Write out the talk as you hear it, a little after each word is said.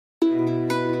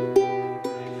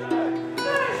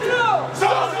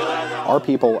our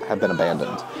people have been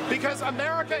abandoned. Because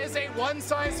America is a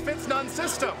one-size-fits-none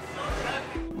system.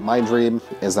 My dream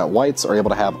is that whites are able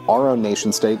to have our own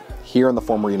nation state here in the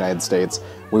former United States,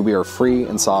 where we are free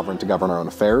and sovereign to govern our own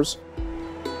affairs.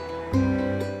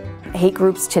 Hate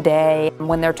groups today,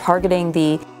 when they're targeting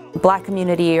the Black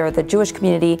community or the Jewish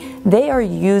community, they are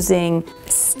using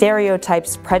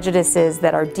stereotypes, prejudices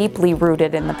that are deeply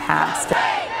rooted in the past.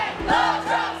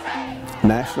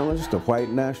 Nationalists, the white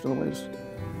nationalists,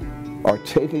 are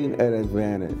taking an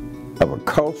advantage of a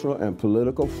cultural and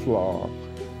political flaw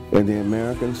in the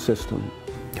American system.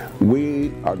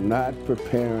 We are not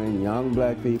preparing young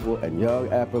black people and young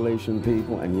Appalachian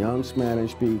people and young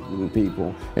Spanish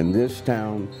people in this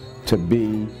town to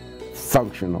be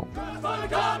functional. When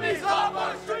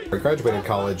I graduated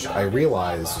college, I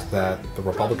realized that the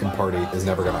Republican Party is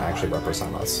never going to actually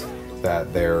represent us,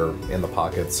 that they're in the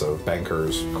pockets of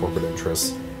bankers, corporate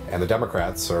interests, and the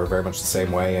Democrats are very much the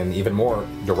same way and even more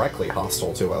directly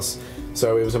hostile to us.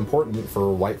 So it was important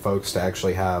for white folks to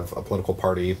actually have a political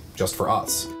party just for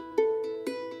us.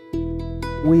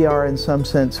 We are in some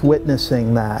sense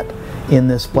witnessing that in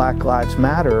this Black Lives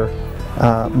Matter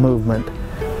movement,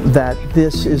 that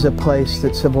this is a place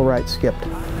that civil rights skipped,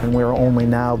 and we're only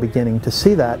now beginning to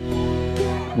see that.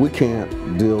 We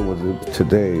can't deal with it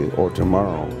today or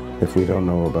tomorrow if we don't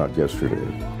know about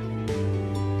yesterday.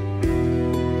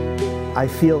 I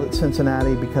feel that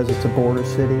Cincinnati, because it's a border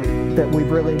city, that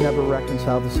we've really never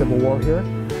reconciled the Civil War here.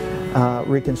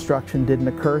 Reconstruction didn't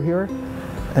occur here,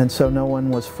 and so no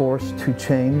one was forced to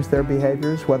change their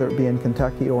behaviors, whether it be in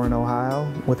Kentucky or in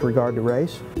Ohio, with regard to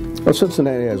race. Well,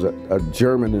 Cincinnati has a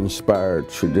German-inspired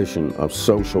tradition of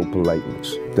social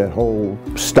politeness. That whole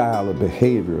style of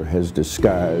behavior has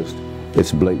disguised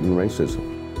its blatant racism.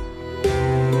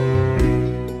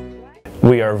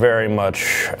 We are very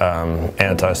much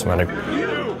anti-Semitic.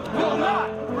 You will not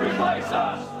replace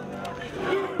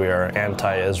us! We are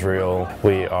anti-Israel,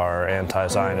 we are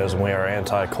anti-Zionism, we are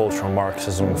anti-cultural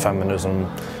Marxism, feminism,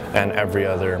 and every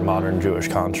other modern Jewish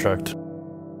construct.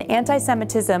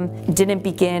 Anti-Semitism didn't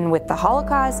begin with the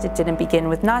Holocaust, it didn't begin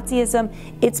with Nazism,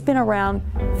 it's been around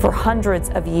for hundreds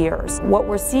of years. What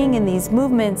we're seeing in these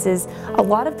movements is a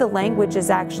lot of the language is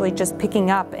actually just picking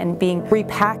up and being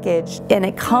repackaged, and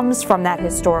it comes from that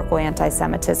historical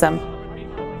anti-Semitism.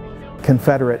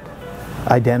 Confederate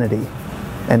identity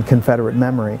and Confederate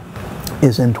memory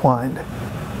is entwined,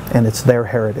 and it's their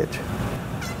heritage.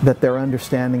 That their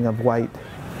understanding of white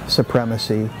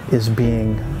supremacy is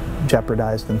being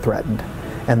jeopardized and threatened,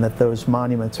 and that those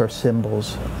monuments are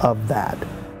symbols of that.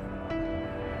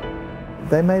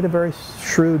 They made a very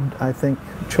shrewd, I think,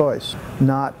 choice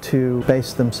not to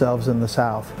base themselves in the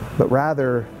South, but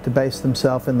rather to base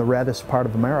themselves in the reddest part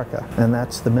of America, and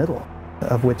that's the middle,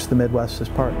 of which the Midwest is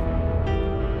part.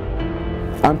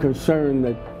 I'm concerned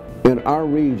that in our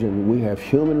region we have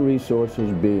human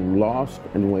resources being lost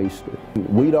and wasted.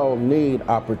 We don't need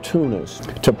opportunists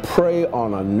to prey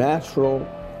on a natural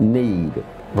need.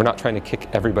 We're not trying to kick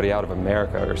everybody out of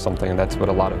America or something, and that's what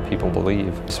a lot of people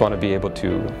believe. Just want to be able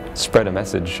to spread a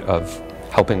message of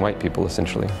helping white people,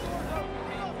 essentially.